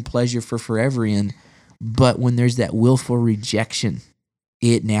divine pleasure for forever in. But when there's that willful rejection,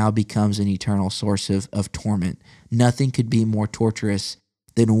 it now becomes an eternal source of torment. Nothing could be more torturous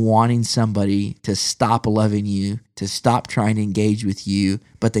than wanting somebody to stop loving you, to stop trying to engage with you,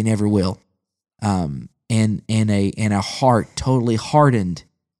 but they never will. And a heart totally hardened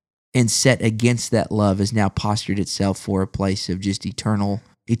and set against that love has now postured itself for a place of just eternal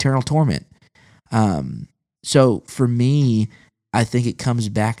torment. So for me, I think it comes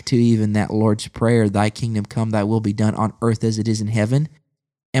back to even that Lord's Prayer, Thy kingdom come, Thy will be done on earth as it is in heaven.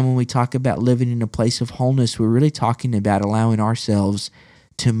 And when we talk about living in a place of wholeness, we're really talking about allowing ourselves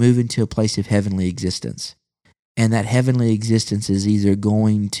to move into a place of heavenly existence. And that heavenly existence is either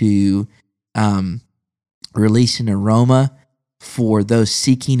going to release an aroma for those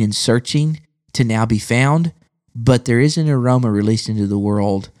seeking and searching to now be found, but there is an aroma released into the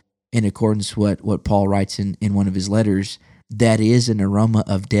world in accordance with what Paul writes in one of his letters, that is an aroma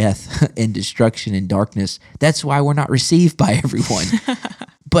of death and destruction and darkness. That's why we're not received by everyone.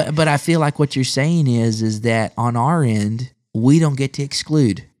 But I feel like what you're saying is that on our end, we don't get to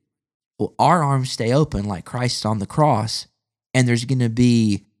exclude. Well, our arms stay open like Christ on the cross, and there's going to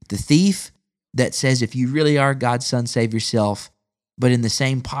be the thief that says, if you really are God's son, save yourself. But in the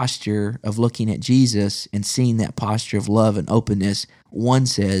same posture of looking at Jesus and seeing that posture of love and openness, one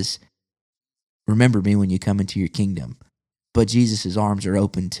says, remember me when you come into your kingdom. But Jesus' arms are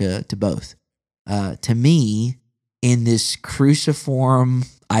open to both. To me, in this cruciform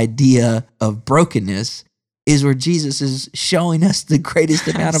idea of brokenness, is where Jesus is showing us the greatest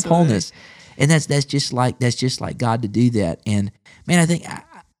amount of wholeness, and that's just like God to do that. And man, I think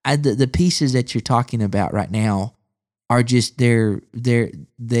the pieces that you're talking about right now are just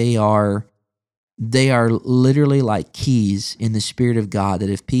they are literally like keys in the Spirit of God.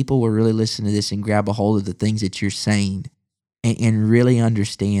 That if people will really listen to this and grab a hold of the things that you're saying and really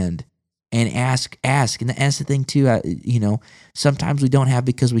understand. And ask, and that's the thing too. Sometimes we don't have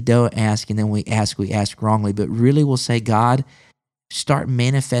because we don't ask, and then we ask wrongly. But really, we'll say, God, start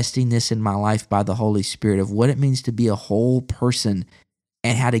manifesting this in my life by the Holy Spirit of what it means to be a whole person,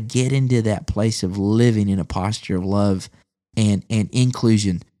 and how to get into that place of living in a posture of love and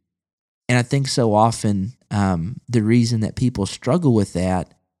inclusion. And I think so often the reason that people struggle with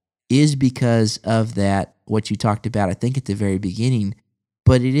that is because of that, what you talked about, I think at the very beginning,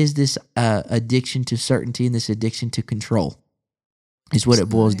 but it is this addiction to certainty and this addiction to control is what it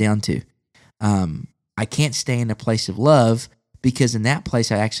boils down to. I can't stay in a place of love because in that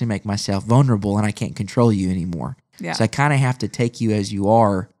place I actually make myself vulnerable and I can't control you anymore. Yeah. So I kind of have to take you as you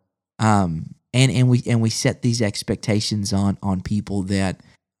are, and we set these expectations on people that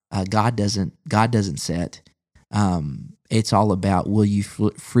God doesn't set. It's all about, will you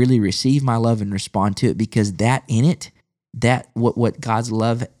freely receive my love and respond to it? Because that in it, that what God's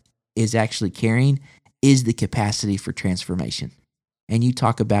love is actually carrying is the capacity for transformation. And you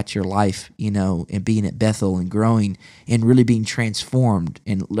talk about your life, and being at Bethel and growing and really being transformed.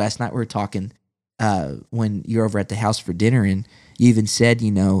 And last night we were talking when you're over at the house for dinner, and you even said,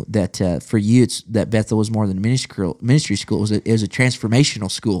 that for you, it's that Bethel was more than a ministry school. It was a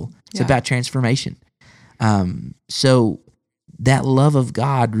transformational school. It's about transformation. So that love of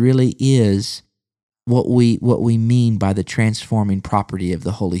God really is what we mean by the transforming property of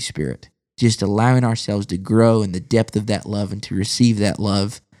the Holy Spirit. Just allowing ourselves to grow in the depth of that love and to receive that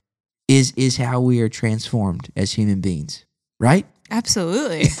love is how we are transformed as human beings, right?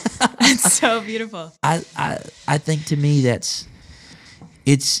 Absolutely. That's so beautiful. I think to me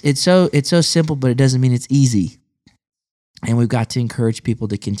it's so simple, but it doesn't mean it's easy. And we've got to encourage people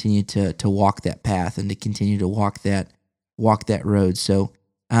to continue to walk that path and to continue to walk that road. So,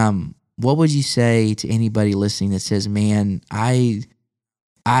 what would you say to anybody listening that says, "Man, I've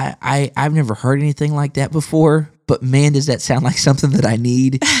never heard anything like that before, but man, does that sound like something that I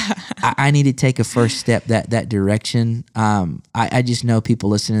need? I need to take a first step that direction." I just know people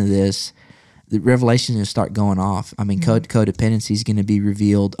listening to this, the revelation is going to start going off. I mean, codependency is going to be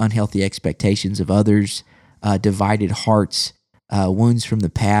revealed, unhealthy expectations of others, divided hearts, wounds from the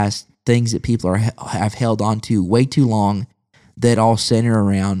past, things that people have held on to way too long that all center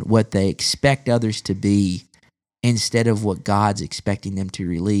around what they expect others to be instead of what God's expecting them to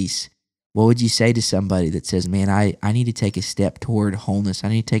release. What would you say to somebody that says, "Man, I need to take a step toward wholeness. I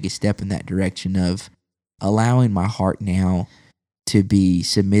need to take a step in that direction of allowing my heart now to be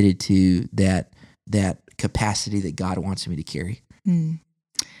submitted to that capacity that God wants me to carry"? I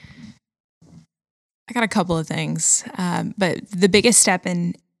got a couple of things, but the biggest step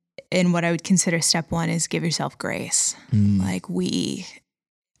in what I would consider step one is give yourself grace. Like we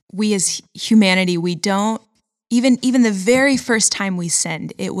as humanity, we don't even the very first time we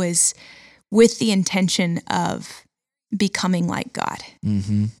sinned, it was with the intention of becoming like God.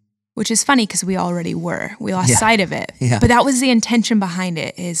 Which is funny because we already were. We lost sight of it, but that was the intention behind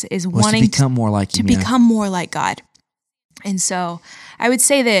it. Is wanting to become more like Him, become more like God. And so I would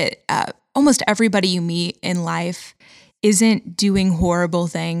say that almost everybody you meet in life isn't doing horrible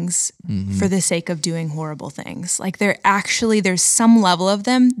things for the sake of doing horrible things. Like there's some level of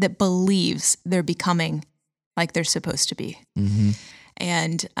them that believes they're becoming like they're supposed to be.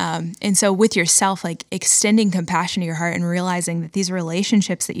 And so with yourself, like extending compassion to your heart and realizing that these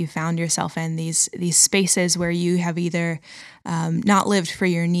relationships that you found yourself in, these spaces where you have either not lived for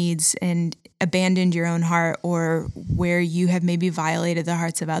your needs and abandoned your own heart, or where you have maybe violated the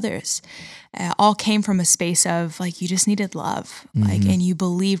hearts of others, all came from a space of like you just needed love, like, and you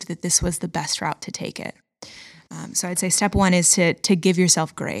believed that this was the best route to take it. So I'd say step one is to give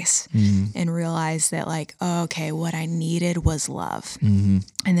yourself grace and realize that like, oh, okay, what I needed was love. And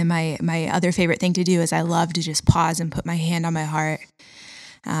then my other favorite thing to do is I love to just pause and put my hand on my heart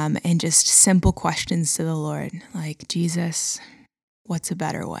and just simple questions to the Lord, like, Jesus, what's a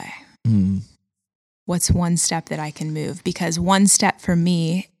better way? What's one step that I can move? Because one step for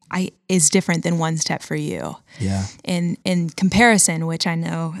me is different than one step for you. Yeah. In comparison, which I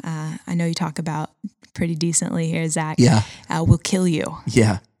know you talk about pretty decently here, Zach. Yeah. Will kill you.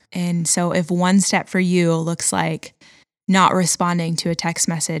 Yeah. And so if one step for you looks like not responding to a text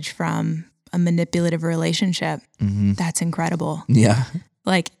message from a manipulative relationship, that's incredible. Yeah.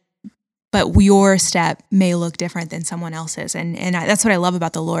 But your step may look different than someone else's. And that's what I love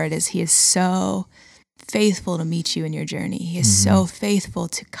about the Lord is He is so faithful to meet you in your journey. He is so faithful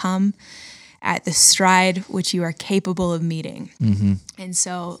to come at the stride which you are capable of meeting. And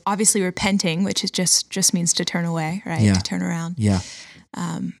so obviously repenting, which is just means to turn away, right? Yeah. To turn around. Yeah.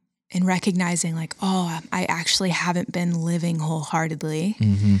 And recognizing like, oh, I actually haven't been living wholeheartedly.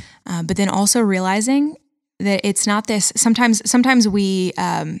 But then also realizing that it's not this, sometimes we,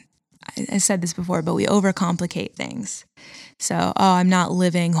 I said this before, but we overcomplicate things. So, I'm not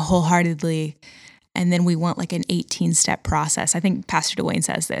living wholeheartedly And then we want like an 18-step process. I think Pastor Dwayne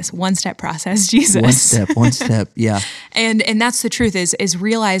says this, one-step process, Jesus. One step. Yeah. And that's the truth is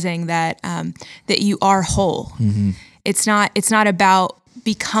realizing that that you are whole. It's not about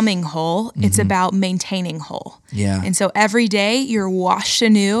becoming whole. It's about maintaining whole. Yeah. And so every day you're washed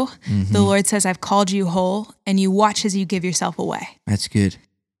anew. The Lord says, I've called you whole, and you watch as you give yourself away. That's good.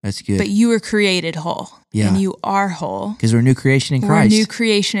 That's good. But you were created whole. Yeah. And you are whole. Because we're a new creation in We're Christ. a new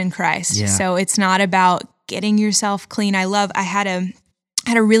creation in Christ. Yeah. So it's not about getting yourself clean. I had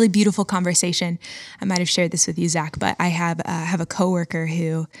a really beautiful conversation. I might have shared this with you, Zach, but I have a coworker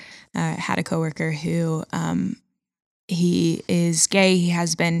who had a coworker who he is gay. He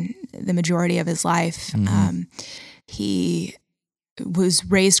has been the majority of his life. He was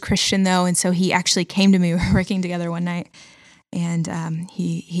raised Christian though, and so he actually came to me. We were working together one night, and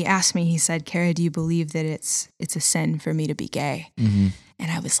he asked me. He said, "Kara, do you believe that it's a sin for me to be gay?" And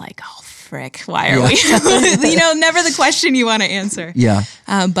I was like, "Oh, frick! Why are we?" Never the question you want to answer. Yeah.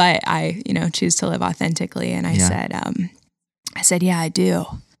 But I, choose to live authentically, and I said, "Yeah, I do."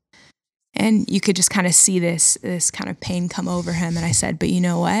 And you could just kind of see this kind of pain come over him. And I said, "But you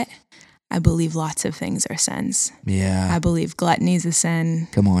know what? I believe lots of things are sins. Yeah. I believe gluttony's a sin.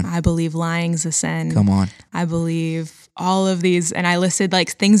 Come on. I believe lying's a sin. Come on. I believe all of these." And I listed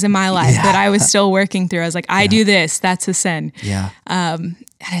like things in my life that I was still working through. I was like, I do this, that's a sin. Yeah. And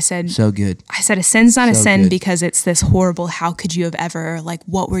I said, so good. I said, a sin's not a sin good. because it's this horrible, how could you have ever, like,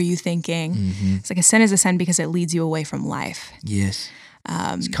 what were you thinking? It's like a sin is a sin because it leads you away from life. Yes.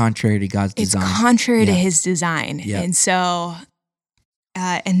 It's contrary to God's design. It's contrary to his design. Yeah. And so,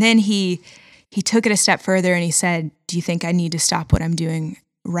 and then he took it a step further and he said, "Do you think I need to stop what I'm doing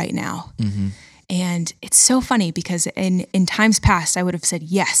right now?" And it's so funny because in times past, I would have said,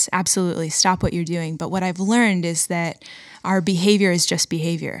 yes, absolutely, stop what you're doing. But what I've learned is that our behavior is just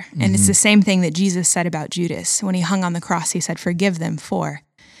behavior. And it's the same thing that Jesus said about Judas. When he hung on the cross, he said, "Forgive them, for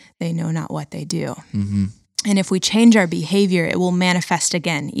they know not what they do." And if we change our behavior, it will manifest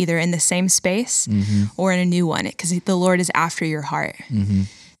again, either in the same space or in a new one, because the Lord is after your heart. And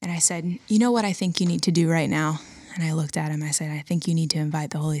I said, "You know what I think you need to do right now?" And I looked at him, I said, "I think you need to invite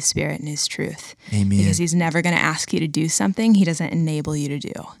the Holy Spirit and his truth." Amen. Because he's never going to ask you to do something he doesn't enable you to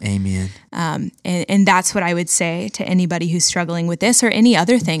do. Amen. And that's what I would say to anybody who's struggling with this or any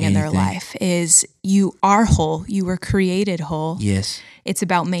other thing in their life is you are whole. You were created whole. Yes. It's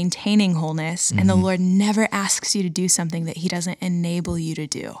about maintaining wholeness, and the Lord never asks you to do something that he doesn't enable you to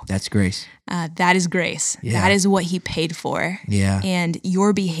do. That's grace. That is grace. Yeah. That is what he paid for. Yeah. And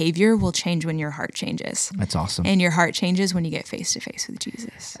your behavior will change when your heart changes. That's awesome. And your heart changes when you get face to face with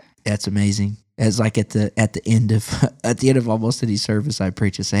Jesus. That's amazing. It's like at the end of almost any service I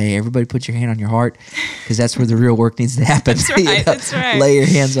preach, I say, "Hey, everybody put your hand on your heart," because that's where the real work needs to happen. That's right. That's right. Lay your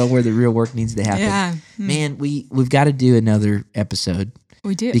hands on where the real work needs to happen. Yeah. Man, we've got to do another episode.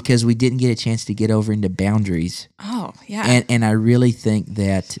 We do. Because we didn't get a chance to get over into boundaries. Oh, yeah. And I really think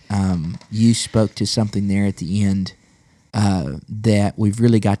that you spoke to something there at the end that we've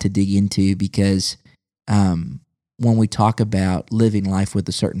really got to dig into, because when we talk about living life with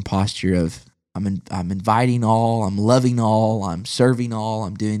a certain posture of I'm inviting all, I'm loving all, I'm serving all,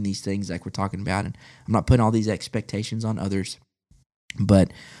 I'm doing these things like we're talking about, and I'm not putting all these expectations on others.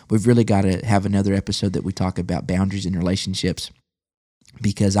 But we've really got to have another episode that we talk about boundaries in relationships,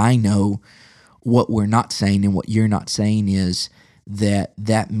 because I know what we're not saying and what you're not saying is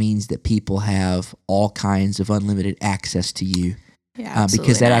that means that people have all kinds of unlimited access to you. Yeah,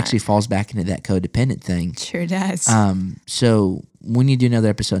 because that not. actually falls back into that codependent thing. Sure does. So we need to do another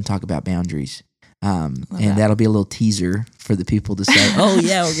episode and talk about boundaries. And that'll be a little teaser for the people to say, "Oh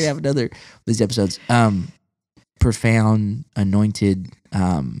yeah, we're going to have another of these episodes." Profound, anointed,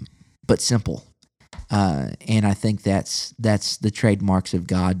 but simple. And I think that's the trademarks of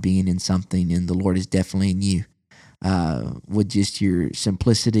God being in something, and the Lord is definitely in you. With just your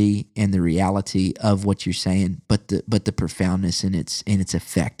simplicity and the reality of what you're saying, but the profoundness in its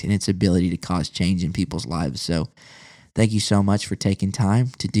effect and its ability to cause change in people's lives. So thank you so much for taking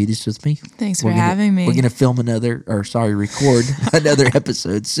time to do this with me. Thanks for having me. We're going to record another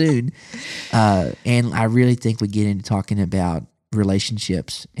episode soon. And I really think we get into talking about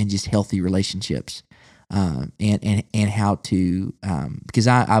relationships and just healthy relationships. And how to, because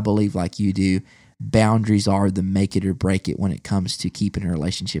I believe like you do, boundaries are the make it or break it when it comes to keeping a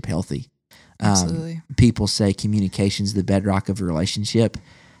relationship healthy. Absolutely. People say communication is the bedrock of a relationship.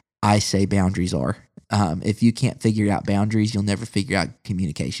 I say boundaries are. If you can't figure out boundaries, you'll never figure out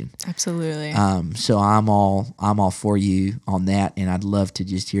communication. Absolutely. So I'm all for you on that, and I'd love to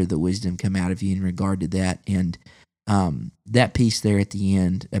just hear the wisdom come out of you in regard to that. And that piece there at the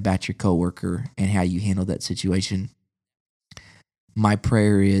end about your coworker and how you handled that situation, my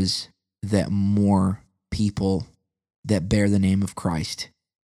prayer is that more people that bear the name of Christ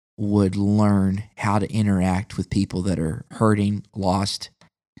would learn how to interact with people that are hurting, lost,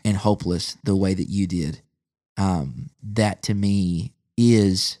 and hopeless the way that you did. That to me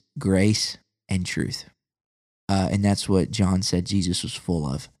is grace and truth. And that's what John said Jesus was full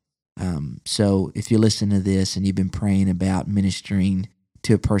of. So if you're listening to this and you've been praying about ministering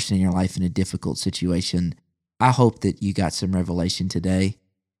to a person in your life in a difficult situation, I hope that you got some revelation today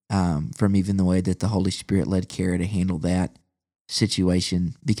from even the way that the Holy Spirit led Kara to handle that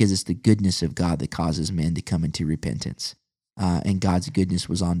situation, because it's the goodness of God that causes men to come into repentance. And God's goodness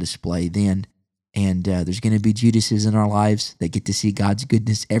was on display then. And there's going to be Judases in our lives that get to see God's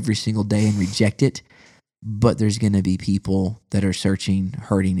goodness every single day and reject it. But there's going to be people that are searching,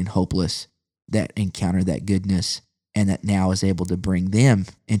 hurting, and hopeless that encounter that goodness and that now is able to bring them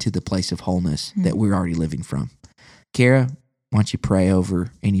into the place of wholeness that we're already living from. Kara, why don't you pray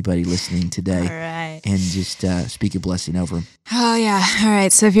over anybody listening today? All right. And just speak a blessing over them. Oh, yeah. All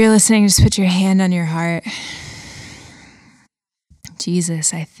right. So if you're listening, just put your hand on your heart.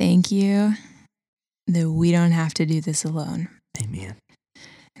 Jesus, I thank you that we don't have to do this alone. Amen.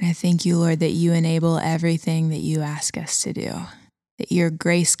 And I thank you, Lord, that you enable everything that you ask us to do, that your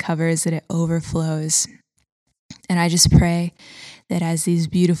grace covers, that it overflows. And I just pray that as these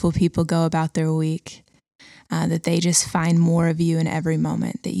beautiful people go about their week, that they just find more of you in every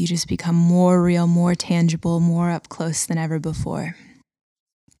moment, that you just become more real, more tangible, more up close than ever before.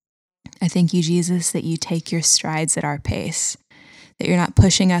 I thank you, Jesus, that you take your strides at our pace, that you're not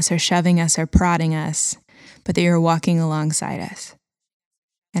pushing us or shoving us or prodding us, but that you're walking alongside us.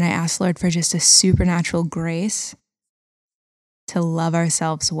 And I ask, Lord, for just a supernatural grace to love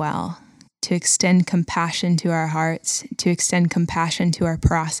ourselves well, to extend compassion to our hearts, to extend compassion to our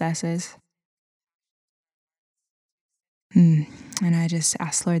processes. And I just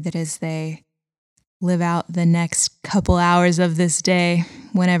ask, Lord, that as they live out the next couple hours of this day,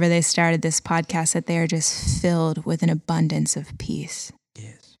 whenever they started this podcast, that they are just filled with an abundance of peace.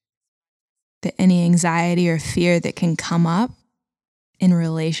 Yes. That any anxiety or fear that can come up in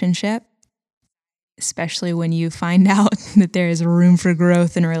relationship, especially when you find out that there is room for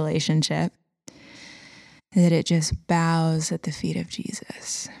growth in a relationship, that it just bows at the feet of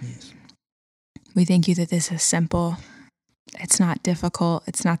Jesus. Yes. We thank you that this is simple. It's not difficult.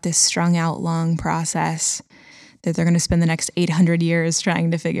 It's not this strung out long process that they're going to spend the next 800 years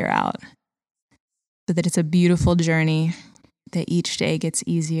trying to figure out. But that it's a beautiful journey, that each day gets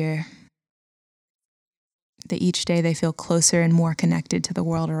easier, that each day they feel closer and more connected to the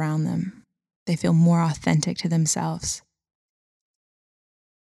world around them. They feel more authentic to themselves.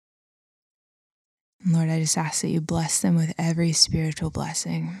 And Lord, I just ask that you bless them with every spiritual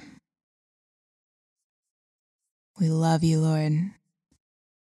blessing. We love you, Lord.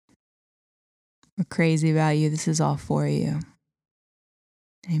 We're crazy about you. This is all for you.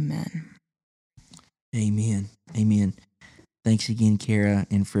 Amen. Amen. Amen. Thanks again, Kara,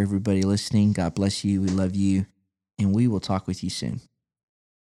 and for everybody listening. God bless you. We love you, and we will talk with you soon.